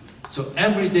happy. So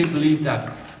every day believe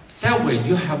that. That way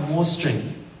you have more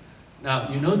strength. Now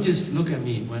you notice, look at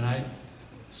me, when I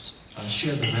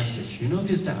share the message, you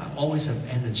notice that I always have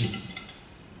energy.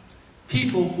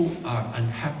 People who are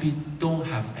unhappy don't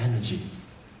have energy.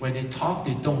 When they talk,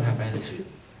 they don't have energy.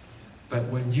 But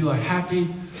when you are happy,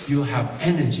 you have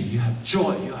energy, you have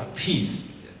joy, you have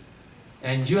peace.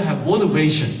 And you have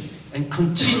motivation, and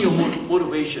continual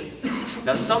motivation.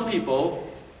 Now some people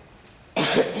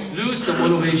lose the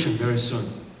motivation very soon.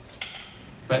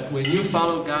 But when you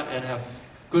follow God and have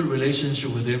good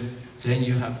relationship with Him, then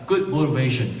you have good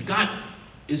motivation. God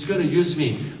is going to use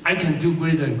me. I can do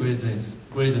greater and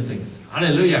greater things.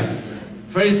 Hallelujah.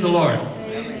 Praise the Lord.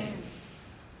 Amen.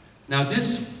 Now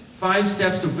these 5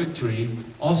 steps to victory,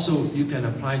 also you can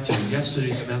apply to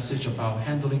yesterday's message about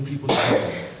handling people's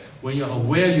trouble. When you're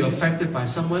aware you're affected by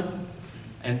someone,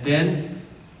 and then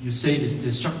you say it's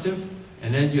destructive,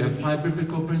 and then you apply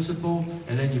biblical principle,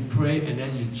 and then you pray, and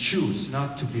then you choose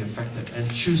not to be affected,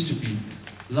 and choose to be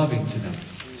loving to them.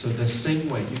 So the same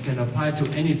way, you can apply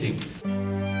to anything.